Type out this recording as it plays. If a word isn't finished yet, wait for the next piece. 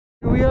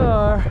Here we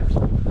are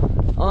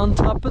on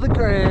top of the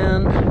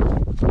Grand.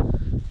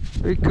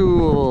 Very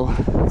cool.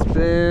 It's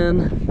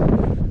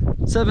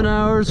been 7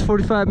 hours,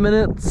 45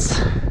 minutes.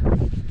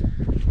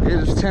 It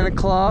is 10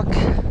 o'clock.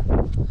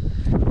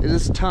 It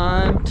is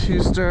time to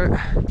start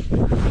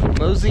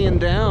moseying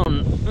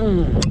down.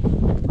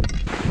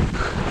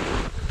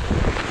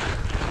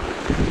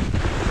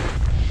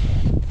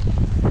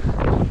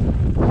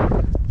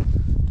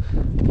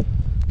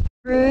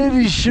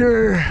 Pretty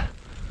sure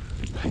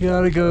I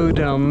gotta go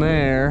down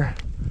there.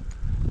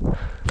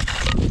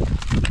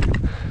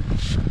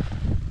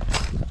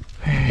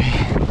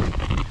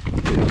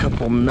 Maybe get a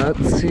couple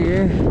nuts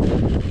here.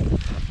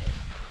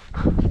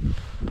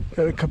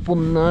 Got a couple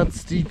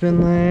nuts deep in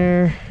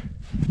there.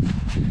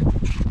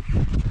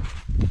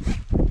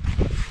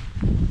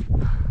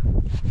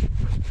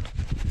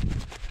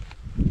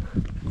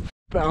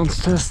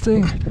 Bounce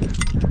testing.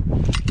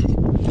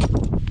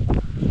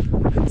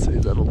 I'd say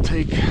that'll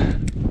take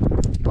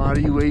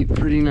body weight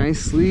pretty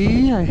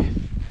nicely.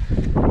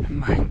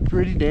 I'm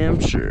pretty damn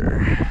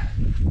sure.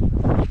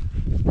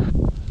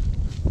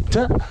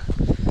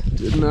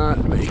 Did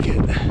not make it.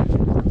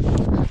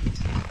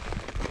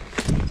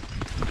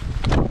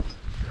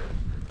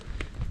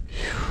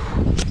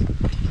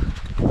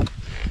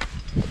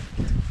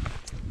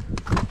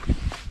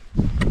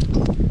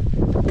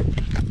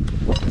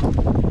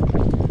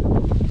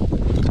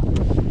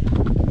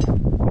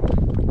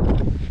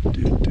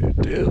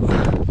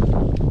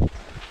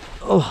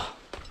 Oh,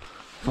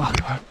 fuck,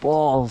 my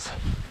balls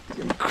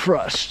getting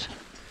crushed.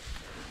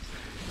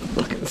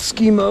 Fucking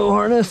skimo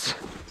harness.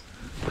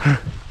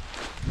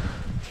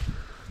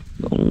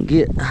 Don't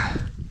get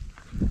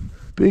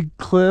big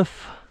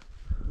cliff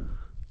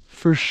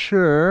for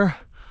sure.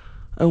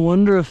 I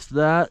wonder if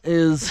that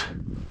is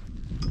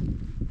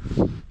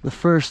the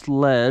first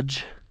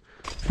ledge.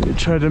 We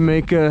try to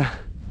make a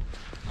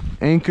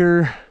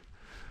anchor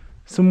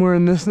somewhere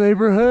in this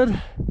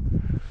neighborhood.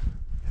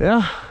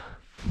 Yeah.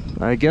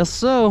 I guess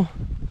so.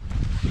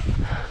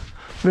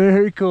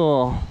 Very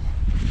cool.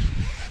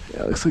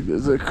 Yeah, looks like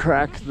there's a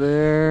crack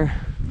there.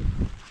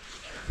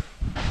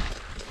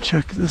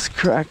 Check this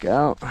crack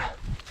out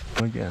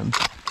again.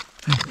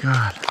 Thank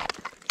God.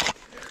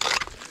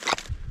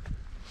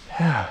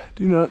 Yeah,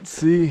 do not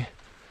see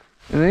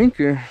an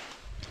anchor.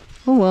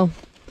 Oh well.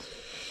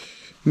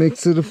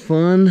 Makes it a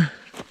fun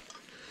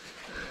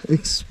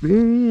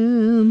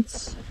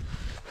experience.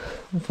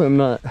 If I'm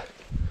not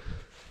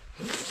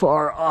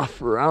far off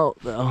route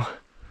though,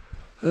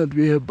 that'd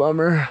be a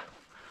bummer.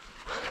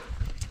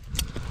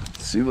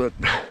 Let's see what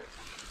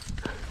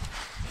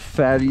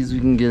fatties we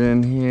can get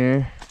in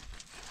here.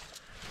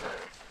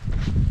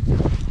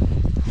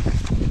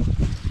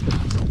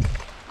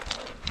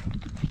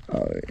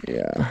 Oh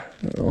yeah,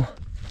 oh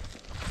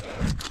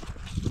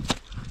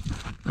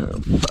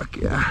fuck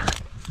yeah,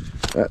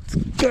 that's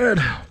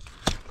good.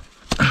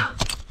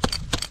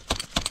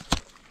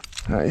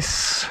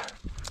 Nice.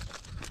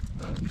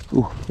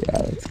 Ooh,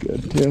 yeah, that's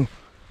good too.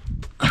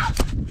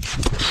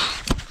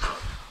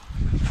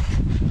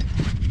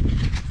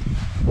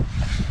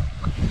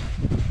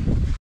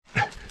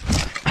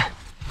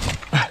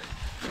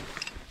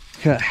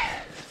 Okay.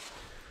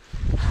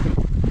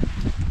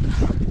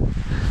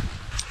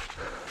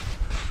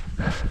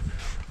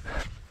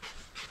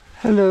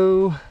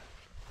 Hello.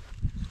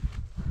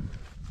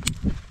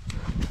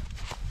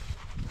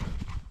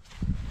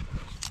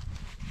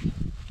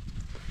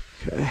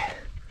 Okay.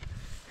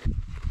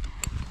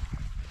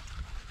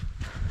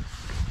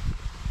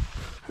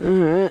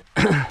 Alright,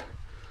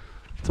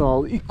 it's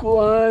all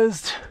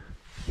equalized.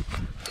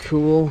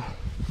 Cool.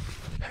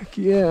 Heck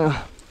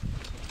yeah.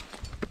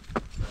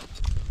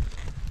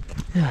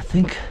 Yeah, I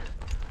think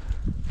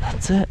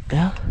that's it,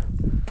 yeah.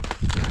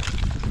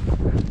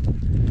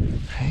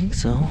 I think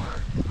so.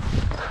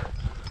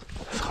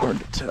 It's hard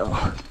to tell.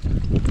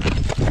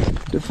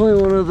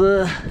 Definitely one of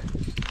the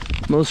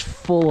most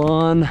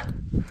full-on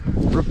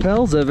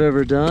rappels I've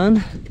ever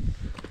done.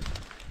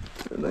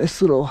 A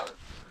nice little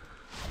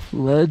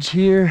ledge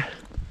here.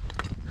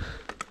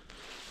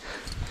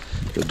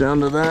 Go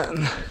down to that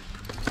and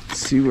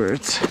see where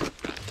it's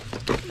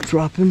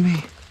dropping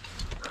me.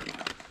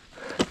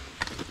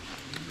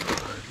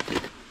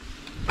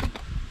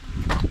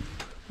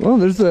 Well,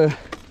 there's a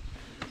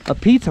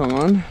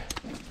Teton.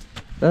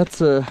 That's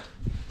a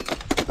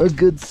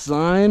good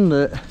sign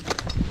that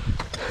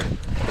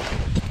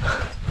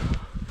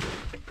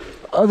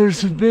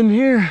others have been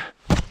here.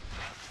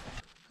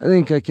 I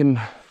think I can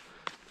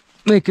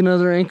make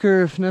another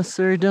anchor if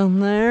necessary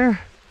down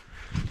there.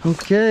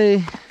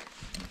 Okay.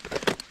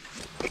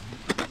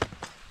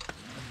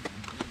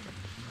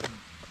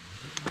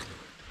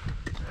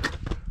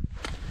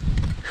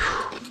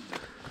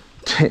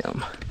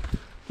 Damn.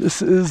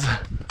 This is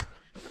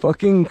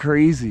fucking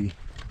crazy.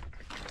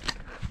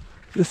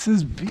 This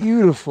is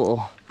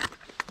beautiful.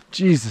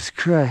 Jesus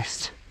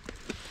Christ.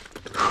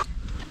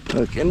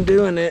 Fucking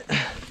doing it.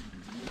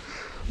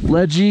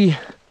 Ledgy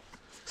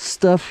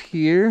stuff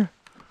here.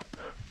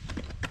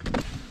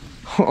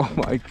 Oh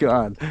my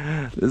God,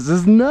 this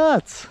is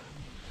nuts.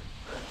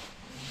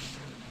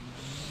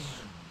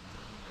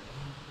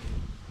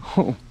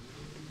 Oh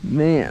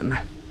man,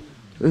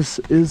 this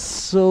is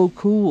so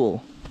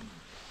cool.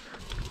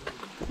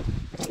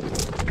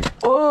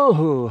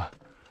 Oh,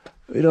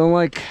 we don't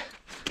like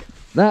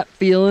that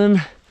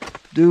feeling,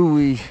 do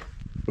we?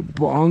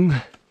 Bong,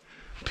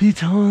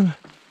 Teton.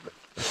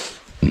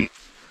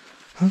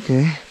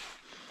 Okay,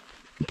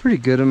 a pretty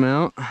good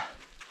amount.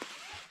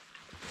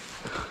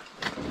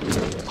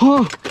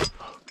 Oh,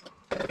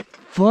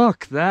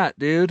 fuck that,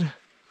 dude.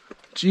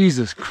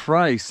 Jesus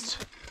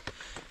Christ.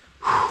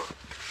 Whew.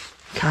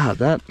 God,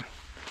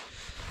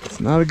 that's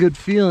not a good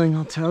feeling,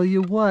 I'll tell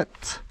you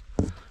what.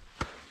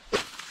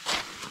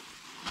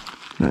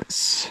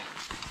 Nice.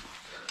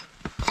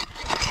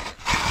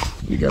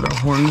 You got a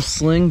horn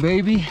sling,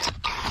 baby.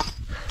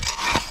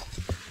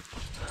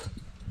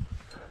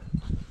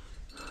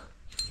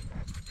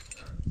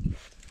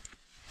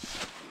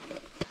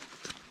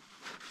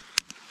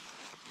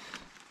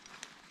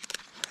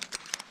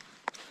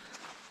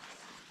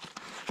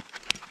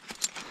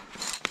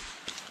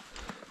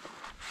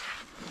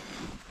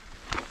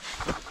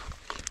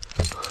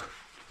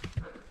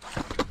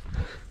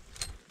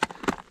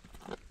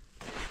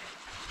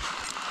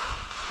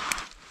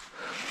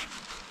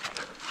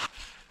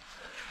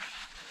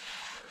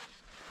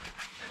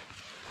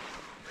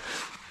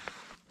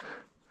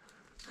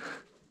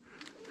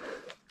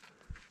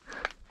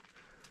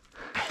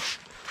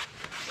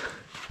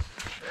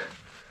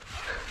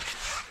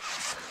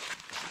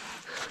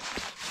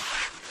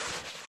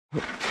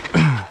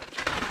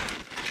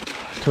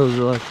 Toes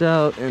are left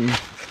out in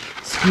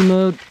ski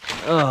mode.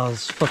 Oh,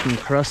 it's fucking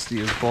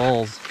crusty as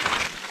balls.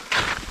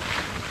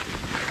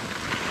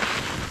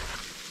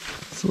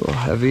 It's a little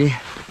heavy.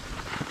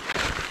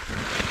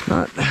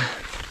 Not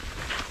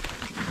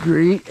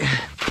great.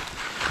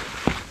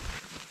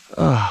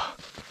 Oh,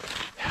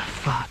 yeah,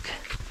 fuck.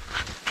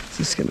 Is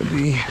this gonna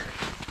be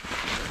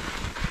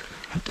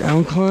a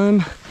down climb?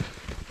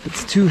 If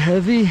it's too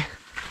heavy.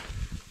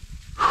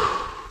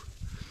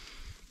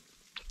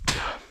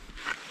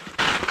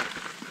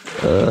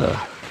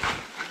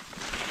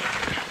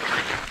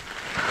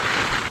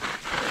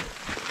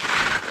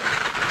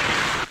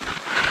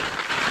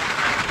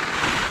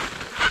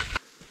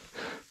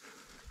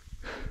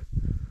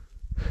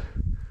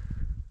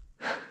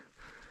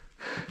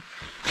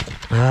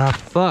 Ah,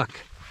 fuck.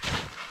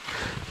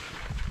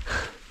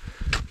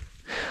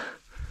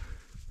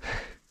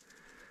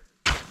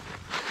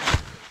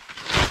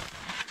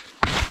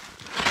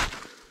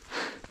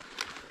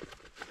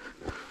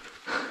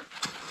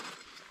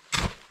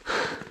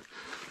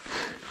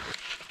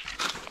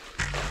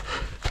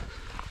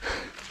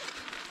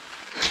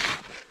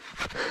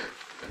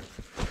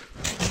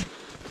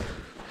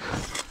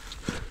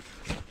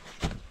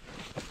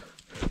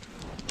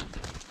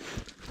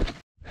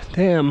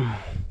 Damn.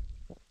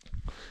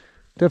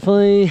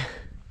 Definitely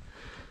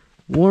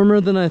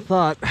warmer than I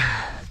thought.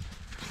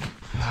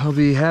 I'll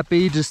be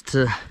happy just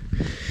to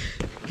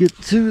get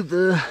to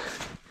the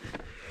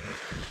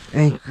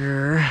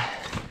anchor.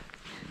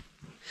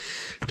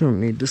 Don't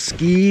need to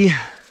ski.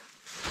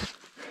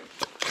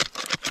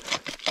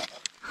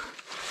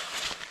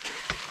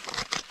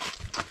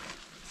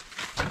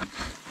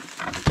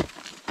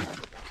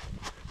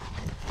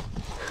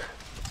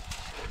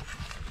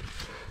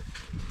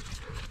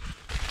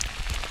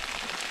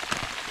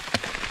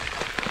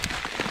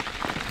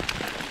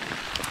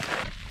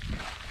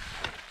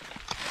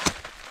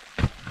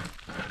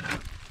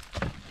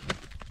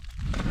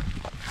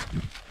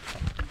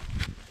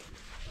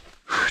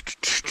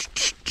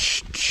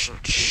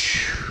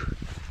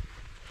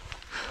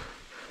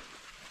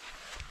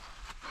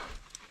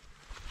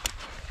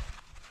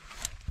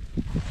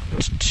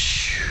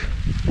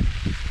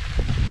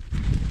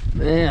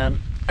 Man,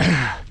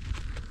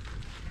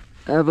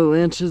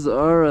 avalanches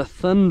are a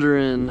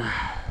thundering.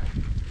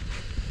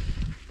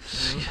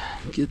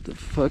 Get the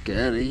fuck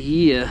out of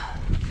here.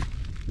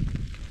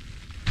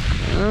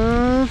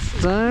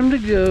 It's time to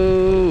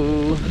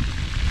go.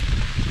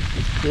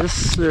 Yes,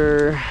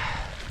 sir.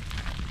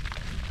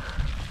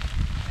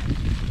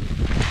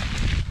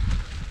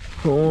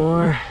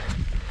 4,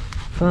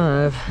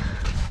 5.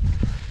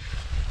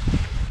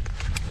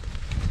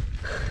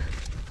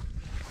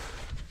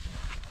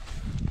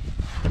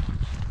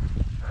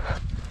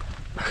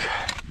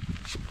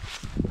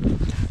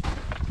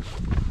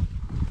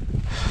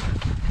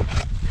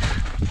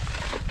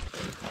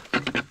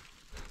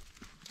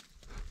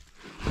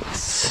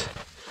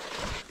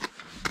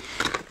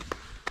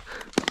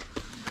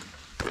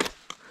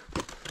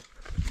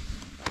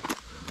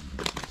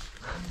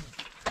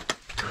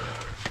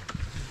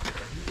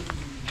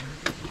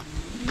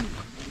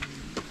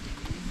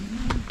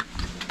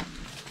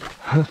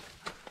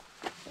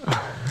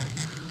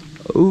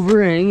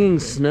 Overhanging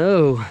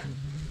snow.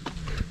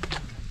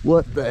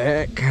 What the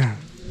heck?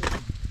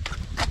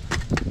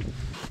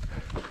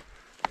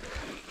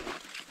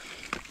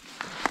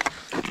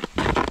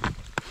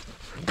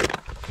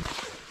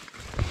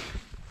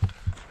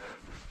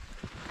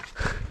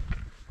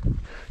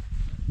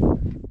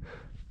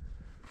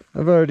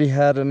 I've already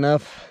had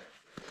enough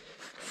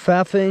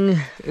faffing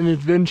and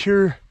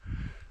adventure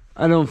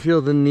I don't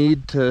feel the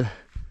need to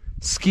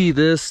ski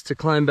this to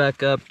climb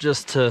back up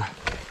just to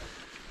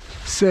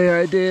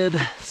say I did.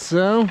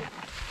 So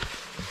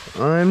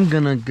I'm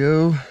gonna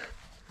go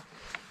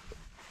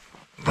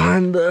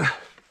find the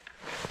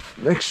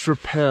next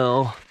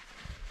rappel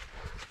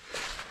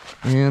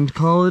and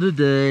call it a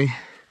day.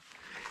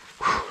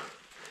 Whew.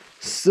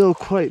 Still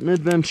quite an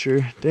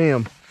adventure.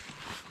 Damn.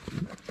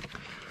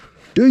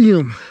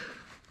 Damn.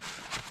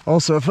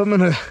 Also, if I'm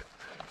gonna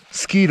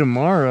ski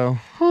tomorrow,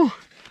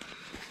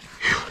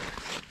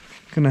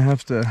 gonna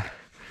have to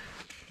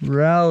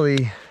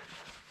rally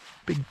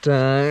big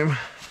time.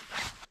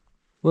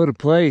 What a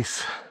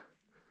place.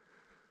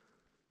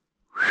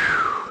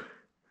 Whew.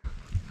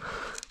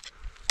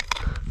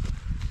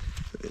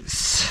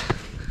 Nice.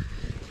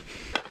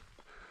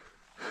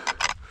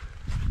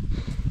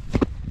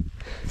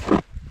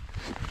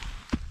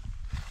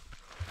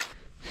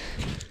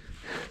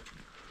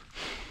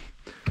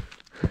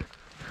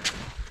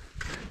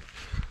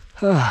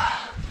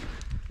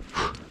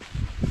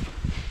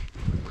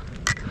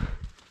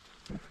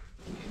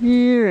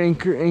 Here,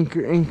 anchor,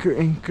 anchor, anchor,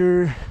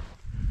 anchor.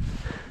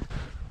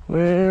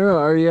 Where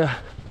are you?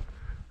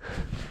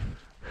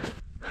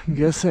 I'm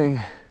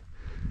guessing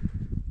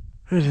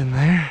right in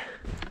there.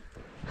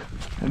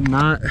 I've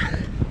not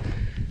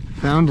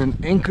found an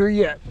anchor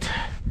yet.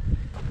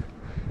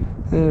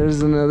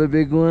 There's another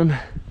big one.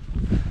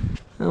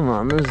 Come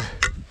on, there's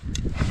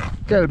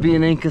gotta be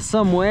an anchor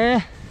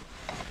somewhere.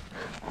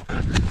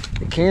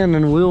 I can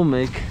and will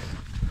make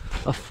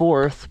a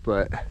fourth,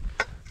 but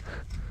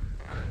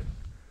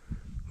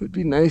would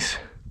be nice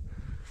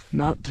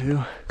not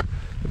to.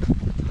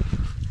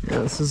 Yeah,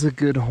 this is a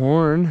good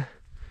horn.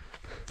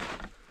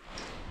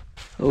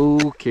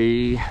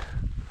 Okay,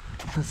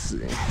 let's see.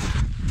 This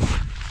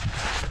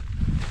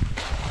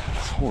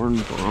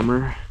horn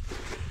bomber.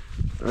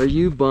 Are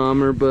you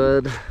bomber,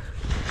 bud?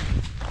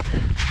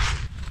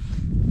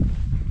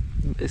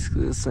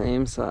 Basically the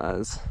same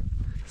size.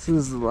 This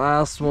is the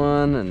last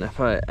one, and if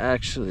I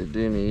actually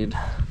do need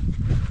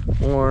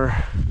more,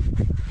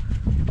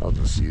 I'll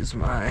just use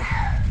my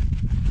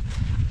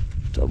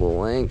double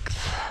length.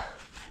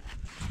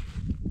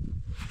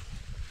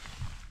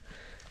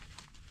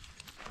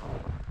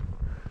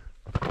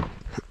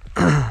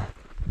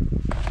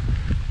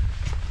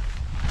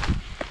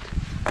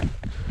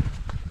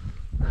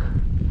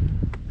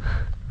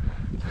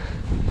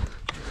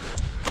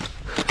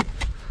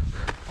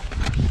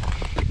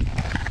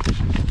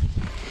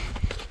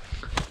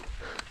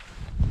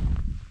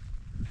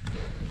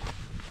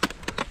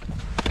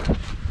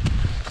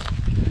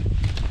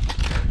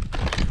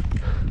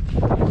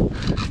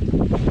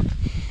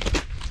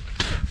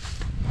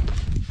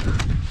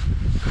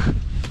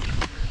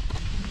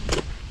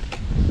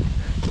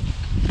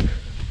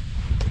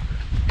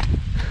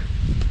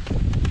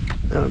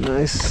 Oh,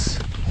 nice.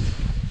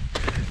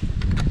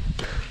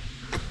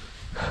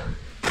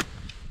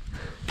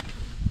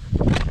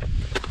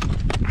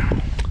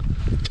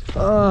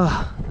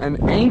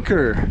 An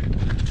anchor.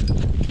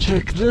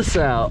 Check this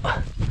out.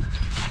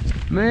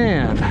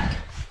 Man,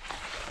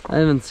 I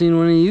haven't seen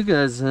one of you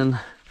guys in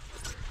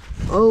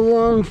a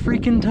long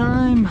freaking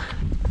time.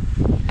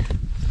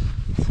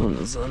 This one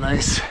is a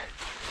nice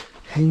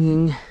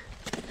hanging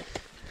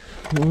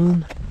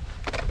one.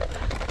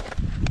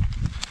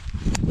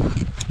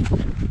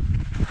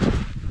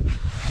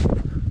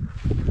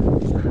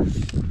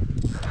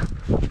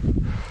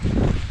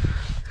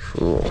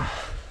 Cool.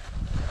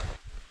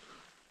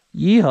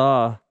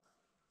 Yeehaw.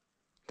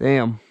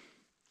 Damn.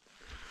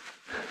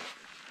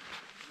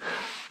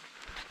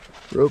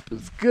 Rope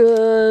is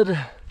good.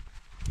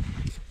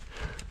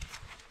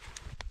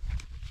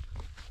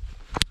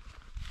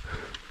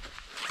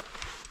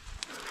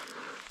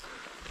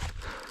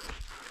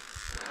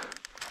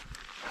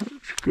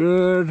 That's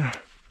good.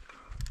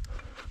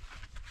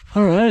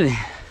 Alrighty.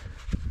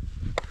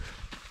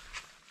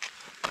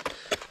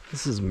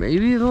 This is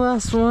maybe the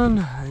last one.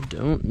 I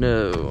don't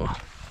know.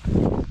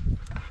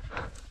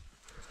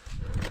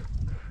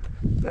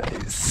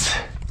 Nice.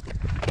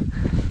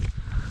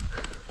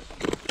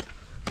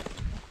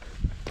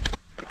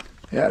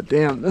 Yeah,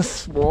 damn,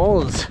 this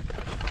wall is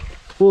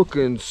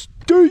fucking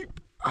steep.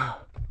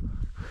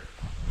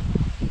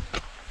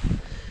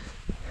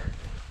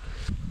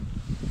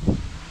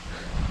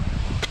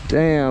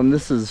 Damn,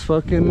 this is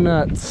fucking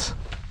nuts.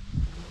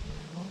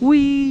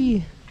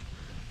 Whee!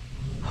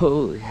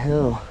 Holy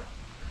hell.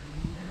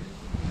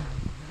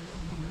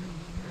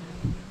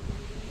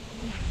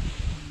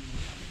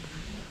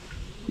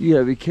 You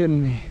gotta be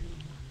kidding me.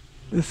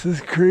 This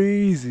is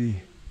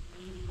crazy.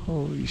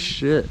 Holy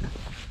shit.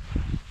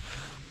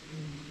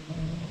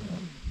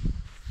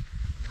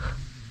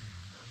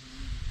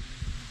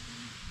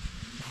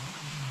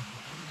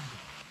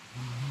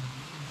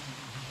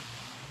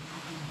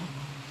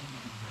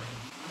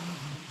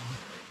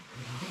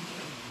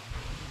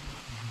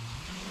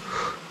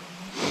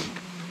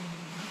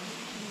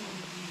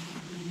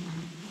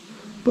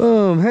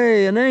 Boom,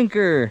 hey, an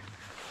anchor.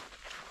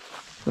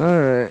 All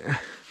right.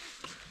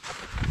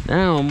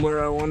 Now I'm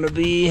where I want to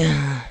be.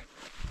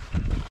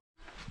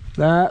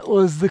 That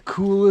was the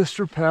coolest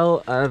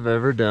rappel I've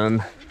ever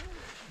done.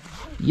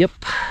 Yep.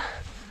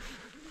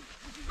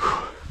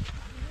 All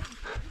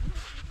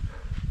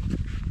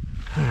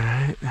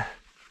right.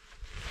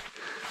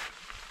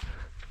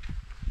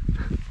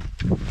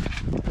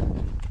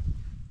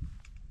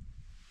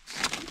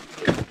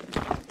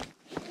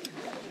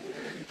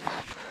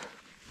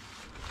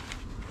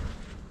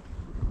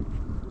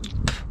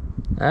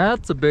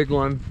 That's a big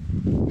one.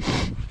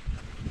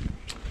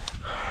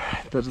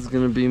 That is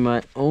going to be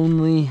my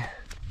only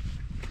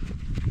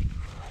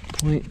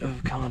point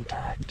of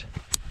contact.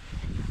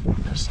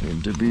 Just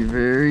need to be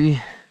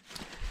very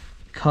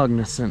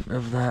cognizant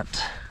of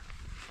that.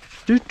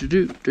 Do do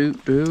do do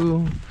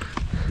do.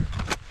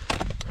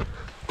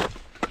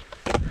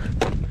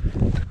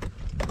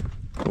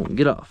 Don't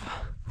get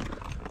off.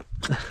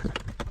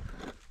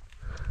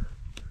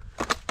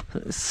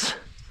 Nice.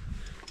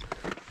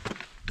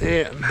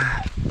 Man,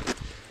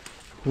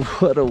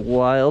 what a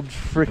wild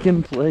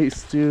freaking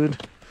place, dude.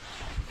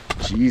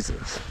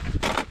 Jesus.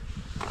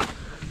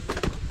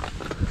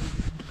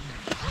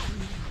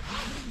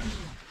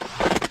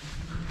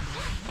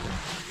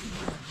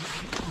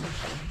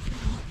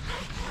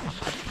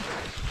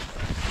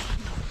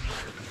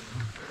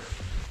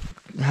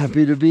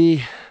 Happy to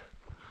be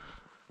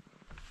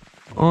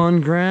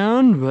on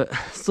ground, but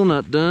still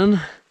not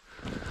done.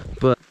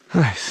 But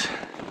nice.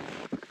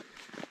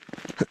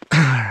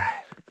 Alright.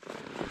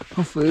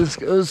 Hopefully this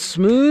goes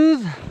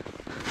smooth.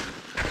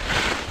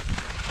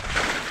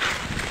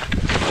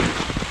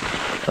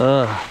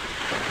 A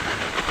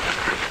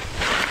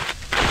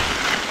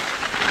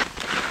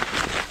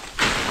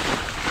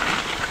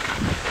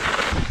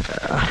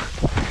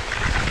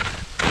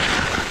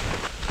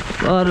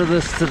lot of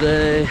this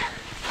today.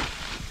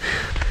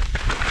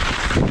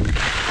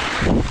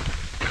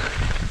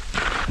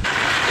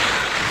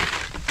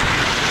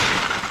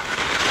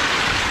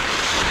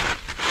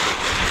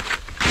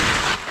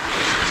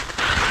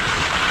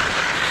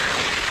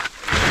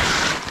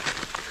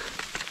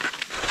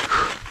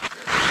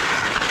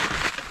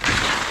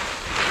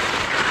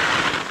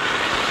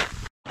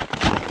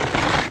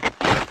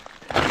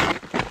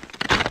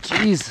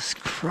 Jesus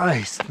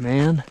Christ,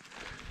 man.